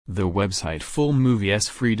The website Full Movie S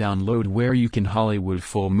free download where you can Hollywood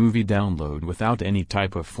Full Movie download without any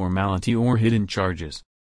type of formality or hidden charges.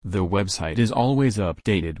 The website is always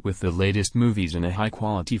updated with the latest movies in a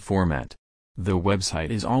high-quality format. The website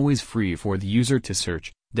is always free for the user to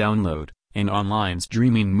search, download, and online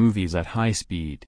streaming movies at high speed.